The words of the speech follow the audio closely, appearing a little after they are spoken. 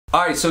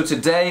Alright, so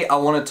today I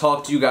want to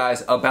talk to you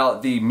guys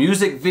about the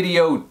music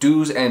video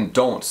do's and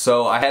don'ts.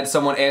 So I had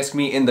someone ask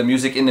me in the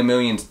Music in the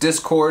Millions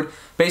Discord.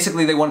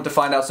 Basically they wanted to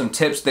find out some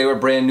tips. They were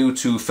brand new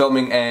to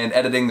filming and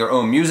editing their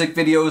own music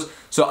videos.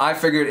 So I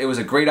figured it was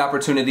a great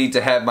opportunity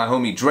to have my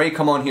homie Dre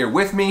come on here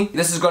with me.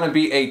 This is going to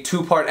be a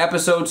two-part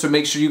episode, so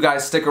make sure you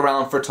guys stick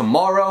around for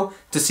tomorrow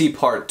to see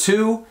part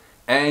 2.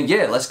 And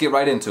yeah, let's get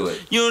right into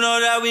it. You know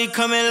that we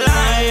coming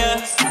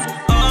liars.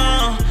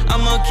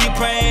 I'ma keep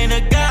praying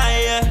to God.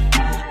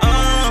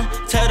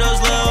 Tell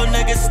those little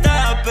niggas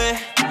stop it.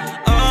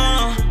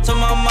 Tell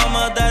my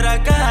mama that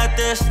I got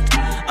this.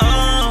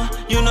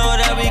 You know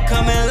that we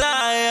coming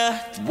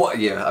liar. What?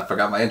 Yeah, I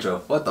forgot my intro.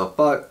 What the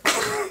fuck?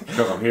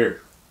 No, I'm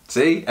here.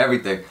 See?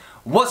 Everything.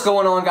 What's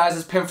going on, guys?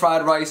 It's Pimp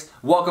Fried Rice.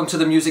 Welcome to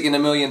the Music in the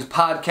Millions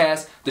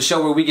podcast, the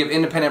show where we give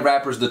independent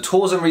rappers the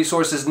tools and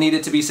resources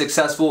needed to be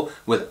successful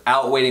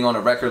without waiting on a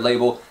record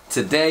label.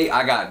 Today,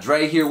 I got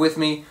Dre here with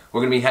me.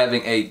 We're going to be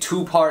having a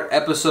two-part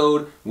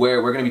episode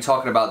where we're going to be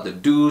talking about the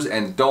do's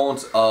and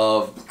don'ts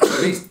of,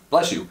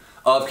 bless you,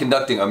 of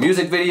conducting a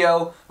music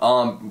video,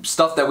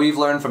 stuff that we've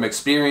learned from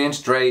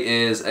experience. Dre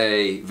is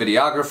a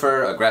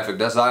videographer, a graphic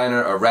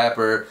designer, a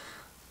rapper,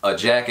 a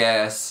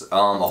jackass, a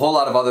whole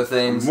lot of other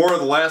things. More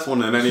of the last one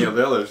than any of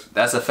the others.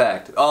 That's a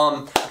fact.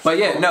 But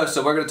yeah, no,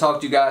 so we're going to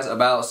talk to you guys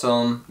about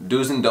some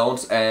do's and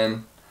don'ts,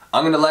 and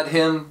I'm going to let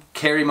him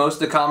carry most of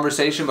the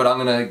conversation, but I'm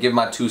going to give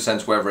my 2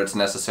 cents wherever it's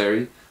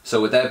necessary.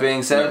 So with that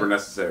being said, Never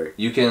necessary.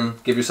 You can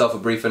give yourself a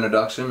brief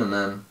introduction and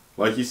then...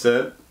 Like you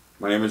said,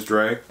 my name is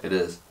Dre. It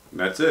is. And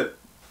that's it.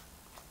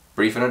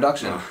 Brief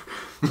introduction.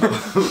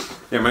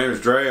 Yeah, my name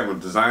is Dre. I'm a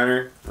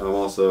designer. And I'm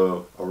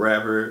also a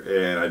rapper,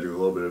 and I do a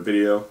little bit of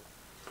video.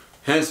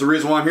 Hence the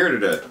reason why I'm here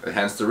today.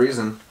 Hence the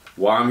reason.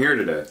 Why I'm here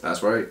today.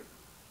 That's right.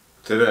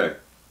 Today.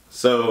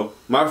 So,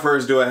 my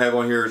first do I have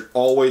on here is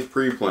always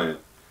pre-planned.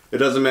 It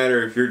doesn't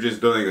matter if you're just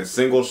doing a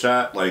single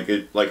shot, like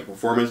a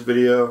performance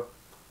video,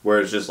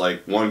 where it's just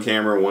like one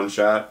camera, one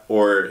shot,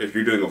 or if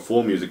you're doing a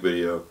full music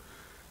video.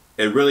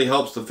 It really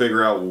helps to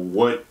figure out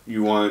what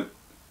you want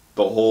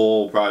the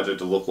whole project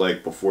to look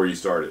like before you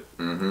start it.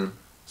 Mm-hmm.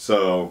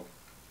 So,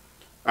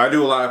 I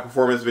do a lot of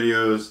performance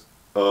videos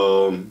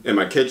in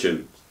my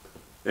kitchen.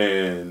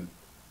 And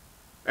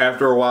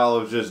after a while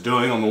of just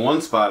doing on the one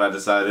spot, I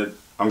decided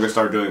I'm going to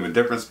start doing them in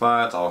different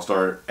spots. I'll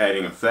start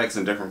adding effects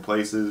in different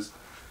places.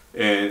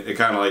 And it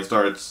kind of like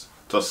starts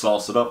to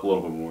sauce it up a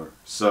little bit more.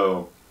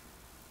 So,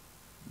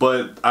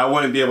 but I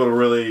wouldn't be able to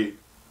really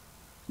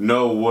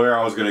know where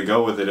I was going to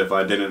go with it if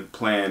I didn't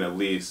plan at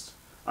least.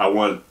 I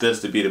want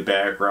this to be the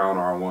background,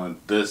 or I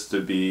want this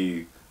to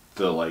be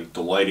the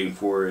lighting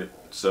for it.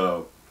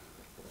 So,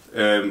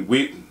 and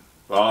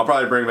I'll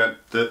probably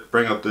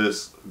bring up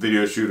this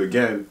video shoot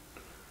again.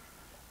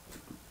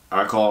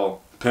 I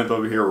call Pimp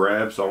over here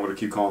Rab, so I'm going to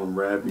keep calling him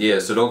Rab. Yeah,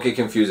 so don't get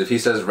confused. If he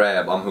says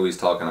Rab, I'm who he's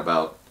talking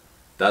about.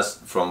 That's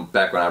from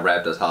back when I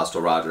rapped as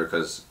Hostile Roger,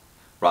 because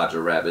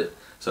Roger Rabbit.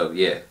 So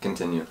yeah,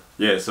 continue.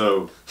 Yeah,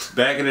 so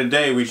back in the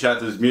day we shot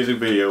this music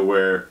video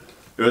where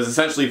it was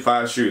essentially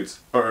 5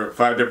 shoots, or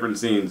 5 different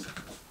scenes.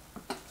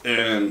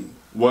 And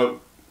the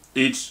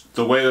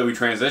way that we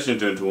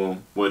transitioned into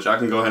them, which I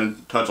can go ahead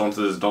and touch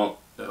onto this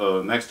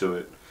next to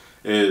it,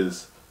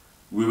 is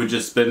we would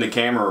just spin the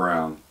camera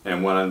around,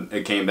 and when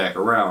it came back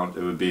around,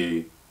 it would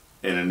be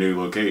in a new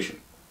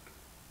location.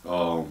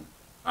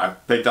 I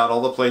picked out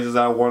all the places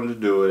I wanted to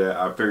do it at.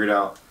 I figured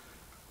out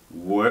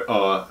what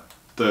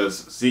the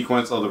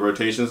sequence of the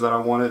rotations that I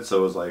wanted, so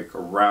it was like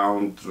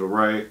around to the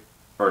right,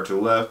 or to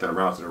the left, then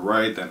around to the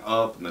right, then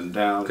up, and then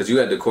down. Because you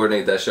had to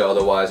coordinate that shit,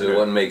 otherwise it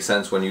wouldn't make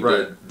sense when you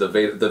did the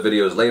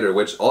videos later,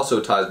 which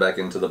also ties back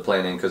into the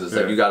planning, because it's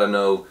like you got to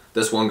know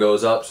this one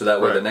goes up, so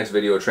that way the next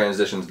video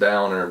transitions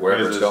down or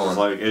wherever it's going.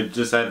 Like it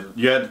just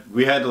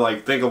we had to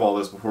like think of all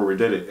this before we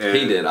did it. And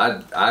he did.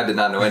 I did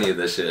not know any of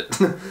this shit.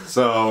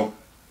 So,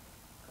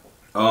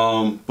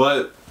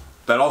 but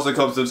that also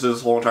comes into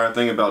this whole entire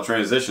thing about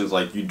transitions.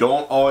 Like, you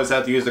don't always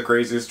have to use the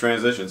craziest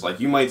transitions. Like,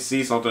 you might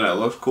see something that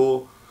looks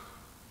cool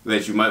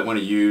that you might want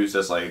to use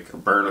as like a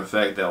burn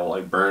effect that will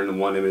like burn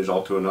one image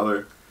off to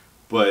another,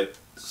 but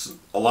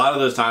a lot of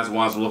those times the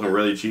ones are looking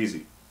really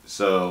cheesy.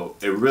 So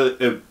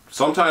it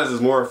sometimes is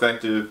more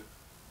effective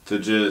to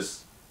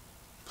just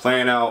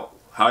plan out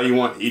how you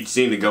want each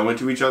scene to go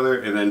into each other,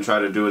 and then try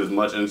to do it as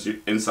much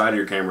inside of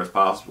your camera as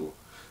possible.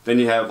 Then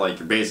you have like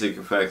your basic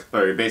effects,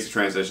 or your basic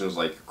transitions,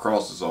 like your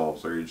cross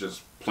dissolves, or you're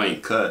just plain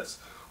cuts,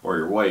 or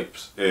your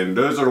wipes, and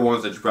those are the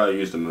ones that you probably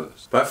use the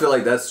most. But I feel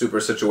like that's super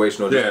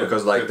situational, just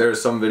because like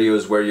there's some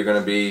videos where you're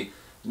gonna be,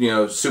 you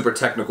know, super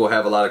technical,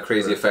 have a lot of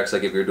crazy effects,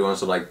 like if you're doing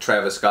some like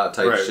Travis Scott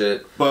type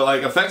shit. But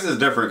like effects is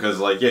different, because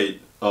like you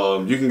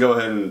can go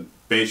ahead and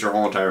base your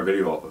whole entire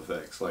video off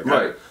effects. Like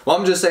well,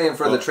 I'm just saying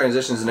for the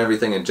transitions and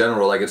everything in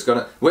general, like it's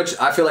gonna, which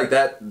I feel like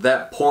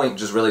that point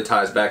just really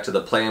ties back to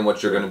the plan,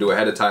 what you're gonna do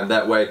ahead of time.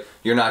 That way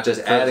you're not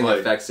just adding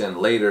effects in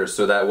later,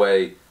 so that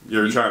way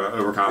you're trying to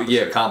overcompensate.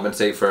 Yeah,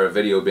 compensate for a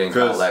video being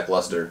kind of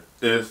lackluster.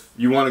 If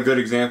you want a good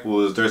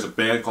example, is there's a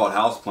band called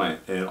Houseplant,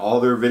 and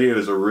all their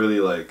videos are really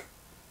like,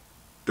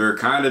 they're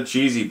kind of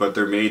cheesy, but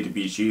they're made to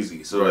be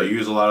cheesy. So Right. they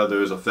use a lot of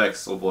those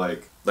effects of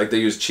like they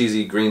use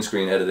cheesy green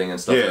screen editing and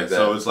stuff like that.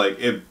 so it's like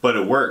but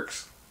it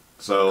works.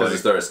 So because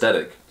it's their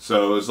aesthetic.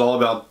 So it's all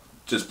about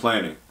just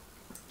planning.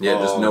 Yeah,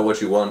 just know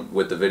what you want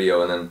with the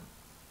video and then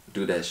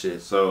do that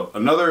shit. So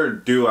another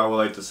do I would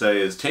like to say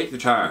is take your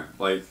time.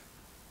 Like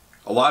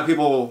a lot of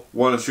people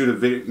want to shoot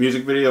a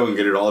music video and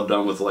get it all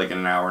done with like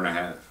an hour and a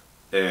half,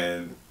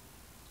 and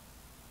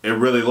it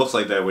really looks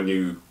like that when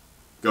you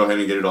go ahead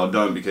and get it all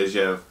done because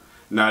you have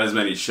not as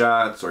many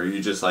shots, or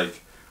you just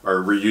like are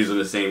reusing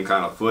the same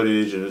kind of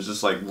footage, and it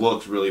just like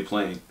looks really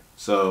plain.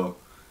 So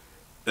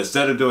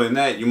instead of doing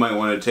that, you might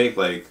want to take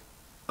like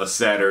a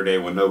Saturday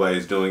when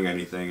nobody's doing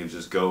anything and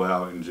just go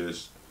out and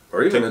just,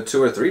 or even a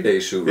 2 or 3 day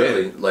shoot,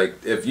 really. Yeah.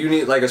 Like if you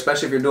need, like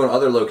especially if you're doing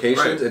other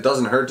locations, Right. it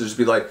doesn't hurt to just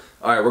be like,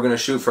 all right, we're gonna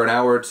shoot for an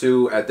hour or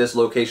two at this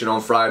location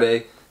on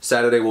Friday.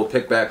 Saturday we'll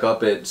pick back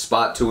up at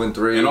spot 2 and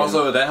 3. and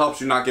also that helps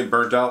you not get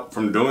burnt out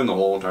from doing the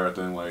whole entire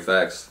thing. Like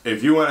Facts.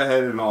 if you went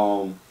ahead and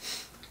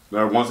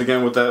once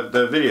again with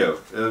that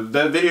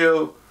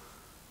video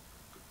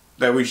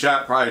that we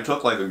shot probably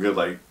took like a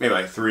good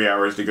maybe 3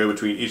 hours to go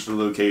between each of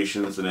the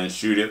locations and then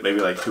shoot it maybe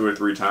like 2 or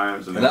 3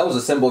 times, And that was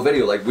a simple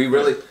video. Like we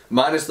really,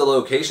 minus the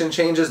location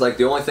changes, like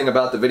the only thing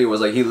about the video was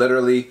like he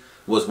literally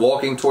was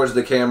walking towards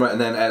the camera, and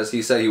then as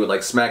he said, he would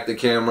like smack the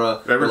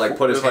camera or like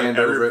put his hand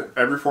over it.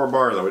 Every 4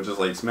 bars I would just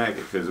like smack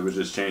it because it would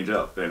just change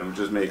up and it would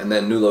just make And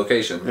then new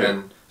location. Yeah.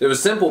 And it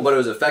was simple, but it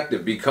was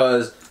effective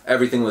because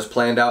everything was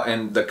planned out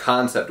and the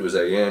concept was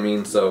there. You know what I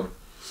mean? So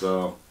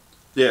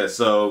yeah,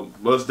 so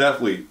most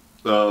definitely.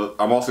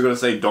 I'm also gonna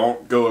say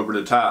don't go over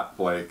the top.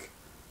 Like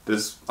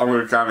this, I'm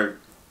gonna kind of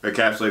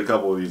encapsulate a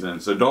couple of these in.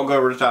 So don't go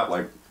over the top.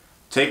 Like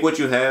take what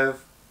you have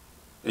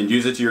and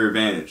use it to your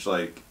advantage.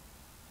 Like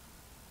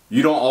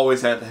you don't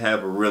always have to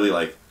have a really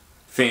like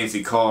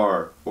fancy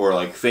car or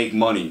like fake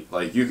money.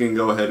 Like you can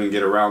go ahead and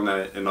get around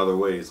that in other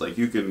ways. Like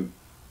you can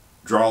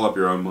draw up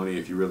your own money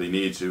if you really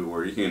need to,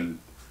 or you can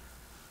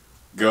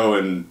go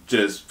and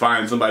just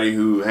find somebody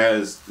who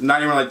has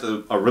not even like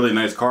a really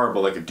nice car,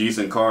 but like a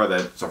decent car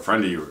that's a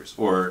friend of yours.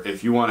 Or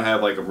if you want to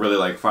have like a really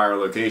like fire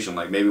location,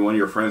 like maybe one of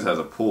your friends has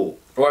a pool.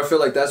 Or I feel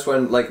like that's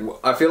when, like,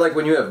 I feel like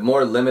when you have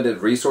more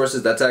limited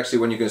resources, that's actually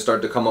when you can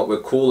start to come up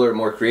with cooler,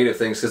 more creative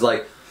things. Because,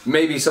 like,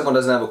 maybe someone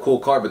doesn't have a cool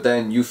car, but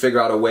then you figure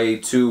out a way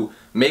to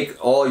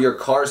make all your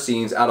car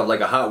scenes out of,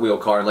 like, a Hot Wheel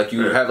car. And, like,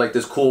 you have, like,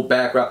 this cool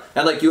background.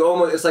 And, like, you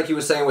almost, it's like he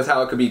was saying with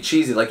how it could be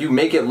cheesy. Like, you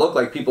make it look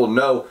like people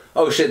know,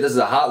 oh, shit, this is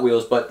a Hot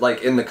Wheels. But,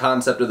 like, in the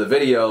concept of the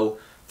video,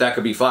 that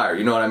could be fire.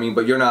 You know what I mean?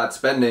 But you're not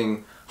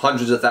spending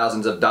hundreds of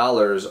thousands of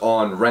dollars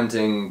on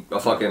renting a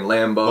fucking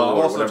Lambo. But I'm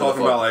or also whatever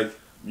talking about like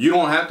you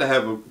don't have to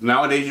have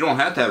nowadays. You don't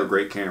have to have a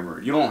great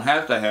camera. You don't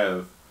have to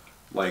have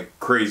like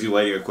crazy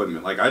lighting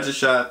equipment. Like I just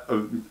shot a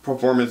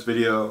performance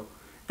video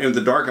in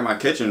the dark in my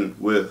kitchen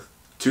with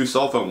 2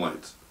 cell phone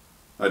lights.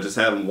 I just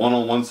had them one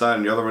on one side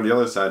and the other on the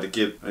other side to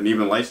get an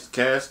even light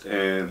cast,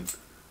 and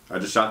I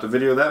just shot the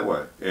video that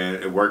way, and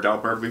it worked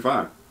out perfectly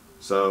fine.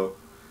 So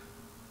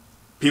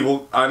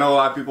I know a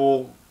lot of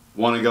people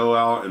want to go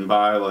out and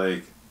buy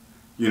like,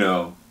 you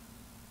know,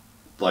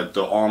 like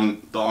the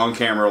on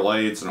camera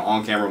lights and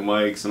on camera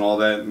mics and all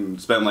that, and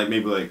spend like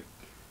maybe like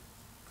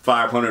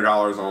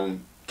 $500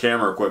 on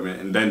camera equipment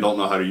and then don't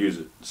know how to use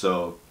it.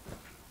 So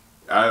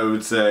I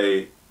would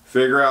say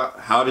figure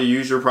out how to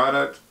use your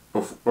product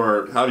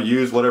or how to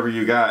use whatever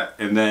you got,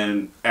 and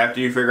then after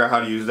you figure out how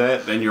to use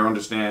that, then you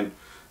understand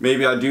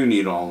maybe I do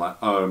need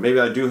maybe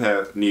I do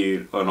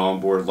need an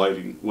onboard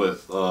lighting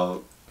with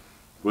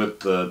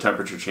the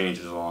temperature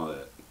changes and all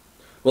that.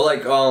 Well,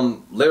 like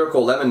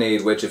Lyrical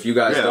Lemonade, which if you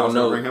guys don't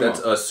know, that's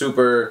a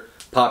super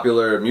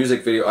popular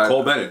music video.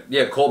 Cole Bennett.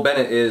 Yeah, Cole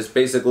Bennett is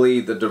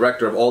basically the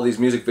director of all these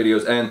music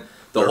videos, and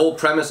the whole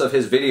premise of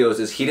his videos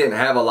is he didn't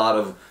have a lot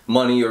of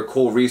money or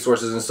cool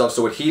resources and stuff,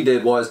 so what he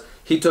did was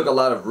he took a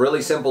lot of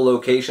really simple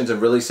locations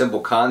and really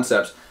simple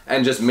concepts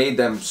and just made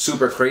them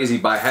super crazy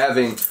by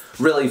having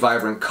really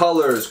vibrant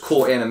colors,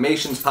 cool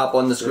animations pop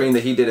on the screen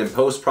that he did in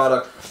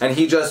post-product, and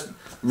he just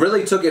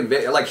really took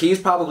it, like he's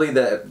probably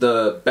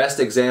the best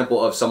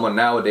example of someone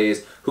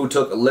nowadays who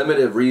took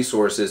limited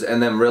resources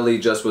and then really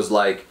just was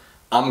like,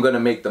 I'm gonna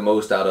make the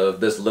most out of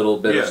this little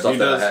bit of stuff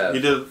that I have.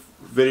 He did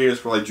videos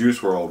for like Juice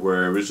WRLD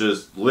where it was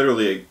just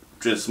literally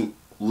just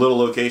little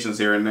locations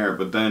here and there,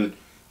 but then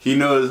he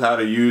knows how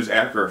to use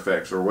After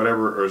Effects or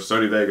whatever, or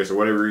Sony Vegas or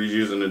whatever he's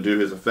using to do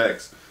his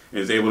effects, and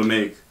is able to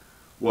make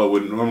what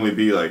would normally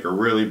be like a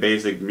really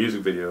basic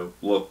music video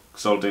look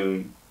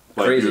something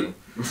like crazy.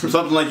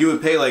 Something like you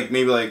would pay like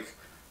maybe like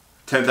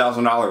 $10,000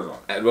 on.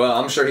 And, well,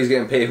 I'm sure he's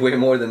getting paid way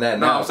more than that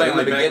now. No, I'm saying in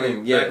like the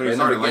beginning, back when he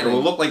started, like, it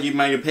would look like he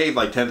might have paid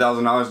like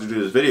 $10,000 to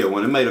do this video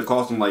when it might have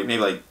cost him like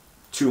maybe like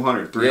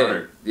 $200,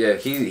 $300. Yeah,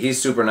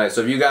 he's super nice.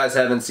 So if you guys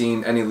haven't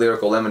seen any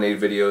Lyrical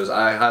Lemonade videos,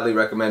 I highly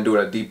recommend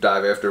doing a deep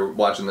dive after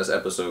watching this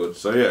episode.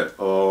 So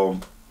yeah,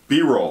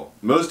 B-roll.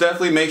 Most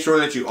definitely make sure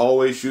that you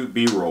always shoot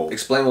B-roll.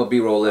 Explain what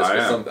B-roll is.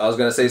 I was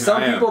going to say,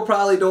 some people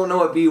probably don't know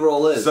what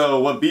B-roll is.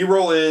 So what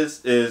B-roll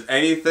is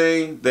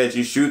anything that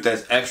you shoot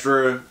that's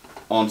extra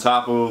on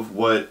top of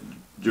what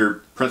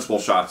your principal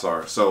shots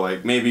are. So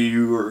like maybe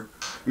you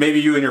and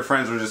your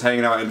friends were just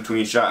hanging out in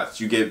between shots.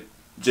 You get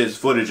just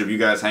footage of you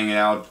guys hanging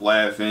out,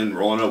 laughing,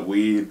 rolling up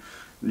weed,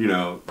 you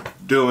know,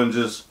 doing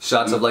just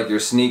shots of like your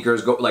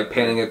sneakers go like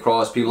panning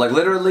across people. Like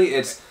literally,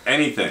 it's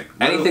anything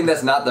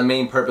that's not the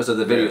main purpose of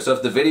the video. So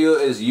if the video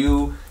is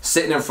you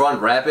sitting in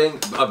front rapping,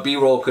 a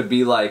B-roll could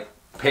be like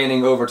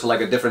panning over to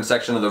like a different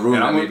section of the room.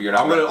 And maybe you're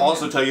not. I'm gonna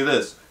also tell you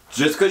this.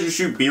 Just because you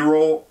shoot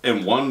B-roll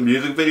in one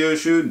music video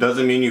shoot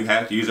doesn't mean you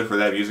have to use it for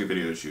that music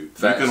video shoot.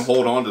 Facts. You can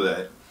hold on to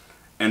that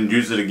and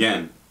use it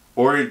again.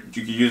 Or you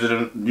could use it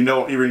in, you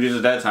don't even use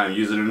it that time,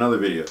 use it in another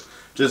video.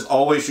 Just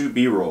always shoot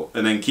B-roll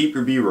and then keep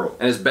your B-roll.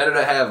 And it's better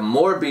to have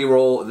more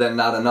B-roll than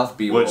not enough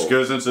B-roll. Which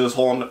goes into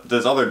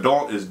this other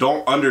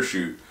don't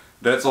undershoot.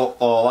 That's a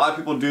lot of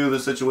people do the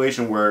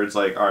situation where it's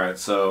like, alright,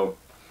 so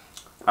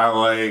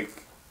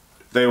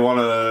they want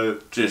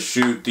to just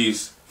shoot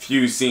these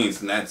few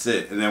scenes and that's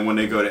it, and then when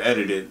they go to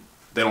edit it,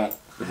 they're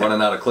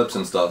running out of clips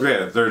and stuff.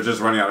 Yeah, they're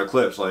just running out of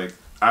clips. Like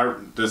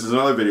this is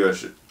another video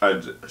shoot I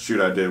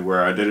did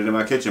where I did it in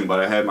my kitchen, but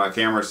I had my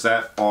camera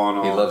sat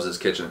on. He loves his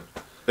kitchen.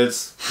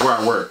 It's where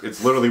I work.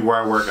 It's literally where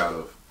I work out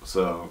of.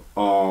 So,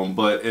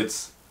 but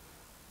it's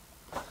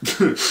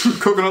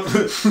cooking up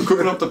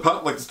the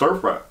pot like the stir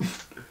fry.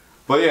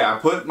 But yeah, I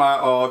put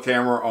my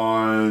camera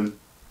on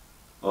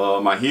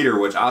my heater,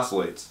 which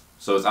oscillates.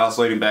 So it's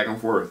oscillating back and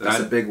forth.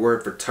 That's a big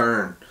word for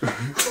turn.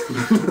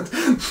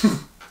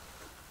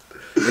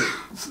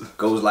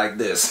 Goes like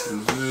this.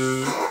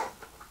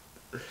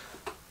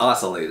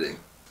 Oscillating.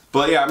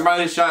 But yeah, I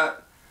might have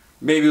shot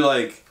maybe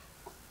like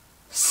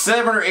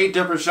 7 or 8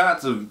 different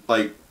shots of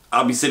like,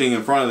 I'll be sitting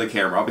in front of the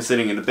camera, I'll be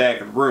sitting in the back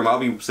of the room, I'll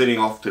be sitting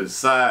off to the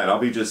side, I'll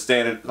be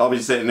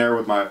sitting there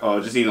with my,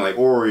 just eating like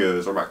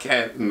Oreos, or my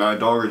cat and my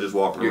dog are just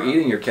walking around. You're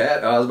eating your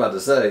cat? Oh, I was about to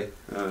say.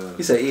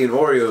 He said eating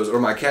Oreos or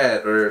my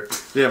cat or...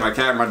 Yeah, my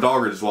cat and my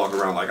dog are just walking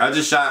around. Like, I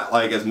just shot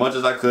like as much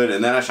as I could,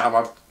 and then I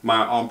shot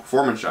my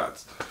performance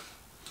shots.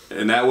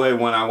 And that way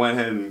when I went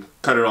ahead and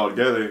cut it all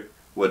together,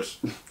 which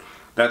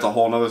that's a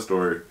whole nother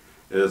story,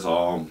 is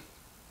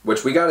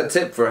which we got a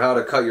tip for how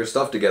to cut your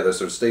stuff together,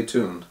 so stay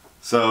tuned.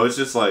 So it's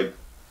just like,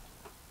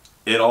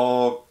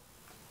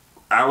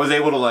 I was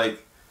able to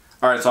like,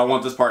 alright, so I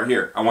want this part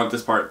here, I want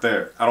this part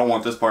there, I don't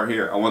want this part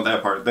here, I want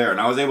that part there, and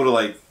I was able to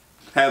like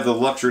have the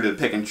luxury to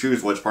pick and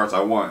choose which parts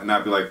I want and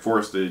not be like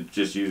forced to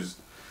just use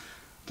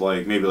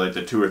like maybe like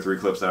the 2 or 3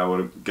 clips that I would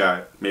have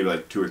got maybe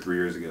like 2 or 3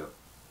 years ago.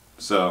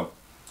 So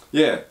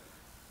yeah,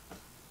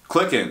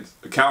 click-ins,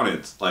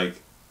 account-ins, like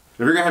if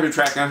you're gonna have your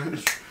track on,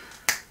 if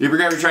you're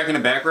gonna have your track in the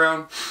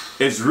background,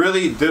 it's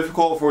really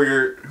difficult for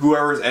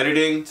whoever's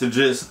editing to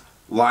just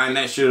line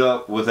that shit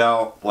up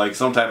without like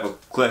some type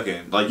of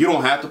click-in. Like you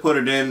don't have to put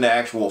it in the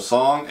actual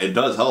song. It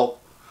does help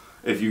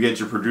if you get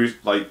your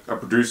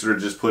producer to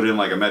just put in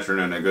like a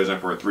metronome that goes in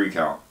for a 3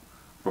 count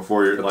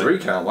before you're like 3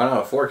 count. Why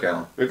not a 4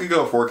 count? It could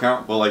go a 4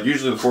 count, but like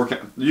usually the 4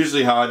 count.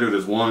 Usually how I do it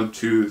is 1,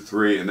 2,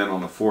 3, and then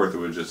on the 4th it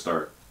would just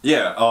start.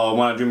 Yeah.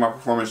 When I do my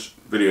performance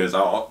videos,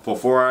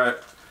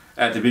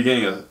 at the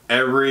beginning of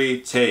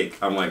every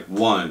take, I'm like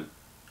 1,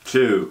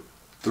 2,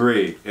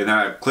 3, and then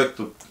I click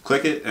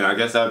it, and I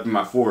guess that would be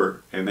my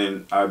 4, and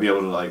then I'd be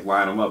able to like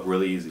line them up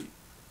really easy.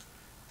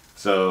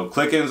 So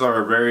click-ins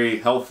are very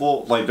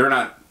helpful. Like they're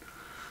not,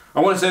 I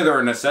wouldn't say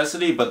they're a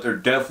necessity, but they're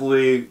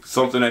definitely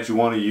something that you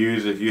want to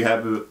use if you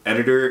have an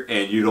editor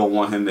and you don't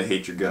want him to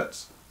hate your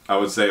guts. I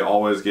would say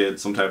always get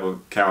some type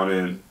of count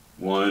in.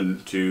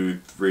 1, 2,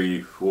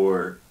 3,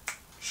 4,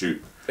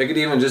 shoot. It could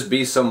even just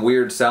be some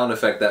weird sound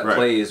effect that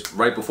plays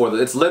right before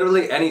it's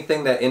literally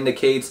anything that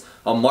indicates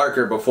a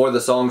marker before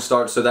the song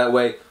starts, so that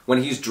way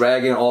when he's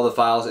dragging all the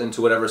files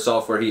into whatever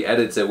software he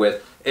edits it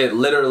with, it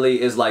literally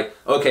is like,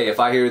 okay, if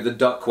I hear the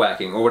duck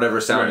quacking or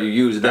whatever sound you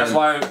use, that's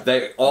why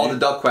all the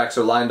duck quacks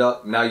are lined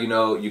up. Now you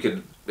know you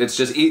could. It's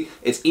just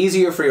it's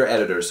easier for your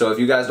editors. So if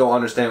you guys don't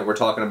understand what we're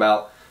talking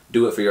about,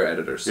 do it for your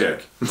editors'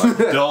 sake. Yeah, like,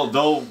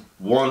 they'll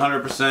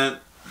 100%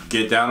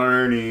 get down on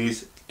their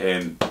knees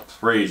and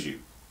praise you.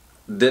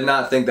 Did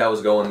not think that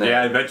was going there.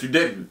 Yeah, I bet you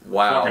didn't.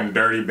 Wow. Fucking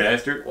dirty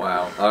bastard.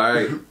 Wow. All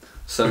right.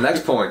 So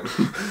next point.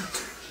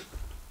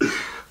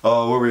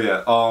 Where we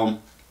at?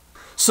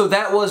 So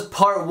that was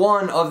part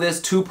 1 of this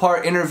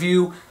 2-part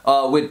interview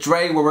with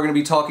Dre, where we're going to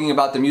be talking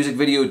about the music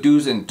video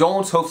do's and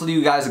don'ts. Hopefully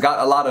you guys got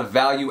a lot of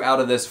value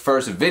out of this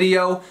first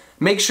video.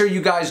 Make sure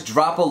you guys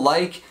drop a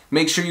like.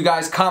 Make sure you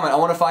guys comment. I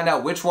want to find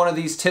out which one of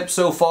these tips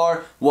so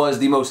far was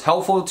the most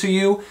helpful to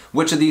you.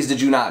 Which of these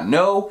did you not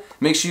know?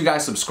 Make sure you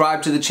guys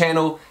subscribe to the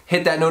channel.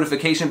 Hit that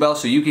notification bell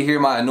so you can hear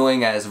my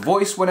annoying ass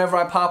voice whenever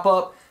I pop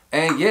up.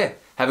 And yeah,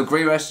 have a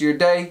great rest of your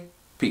day.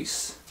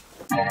 Peace.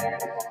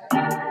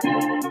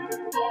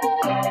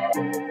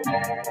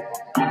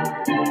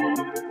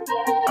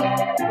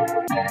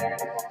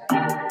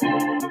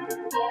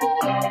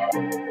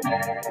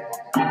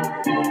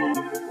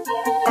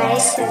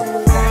 Ice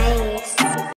and rain.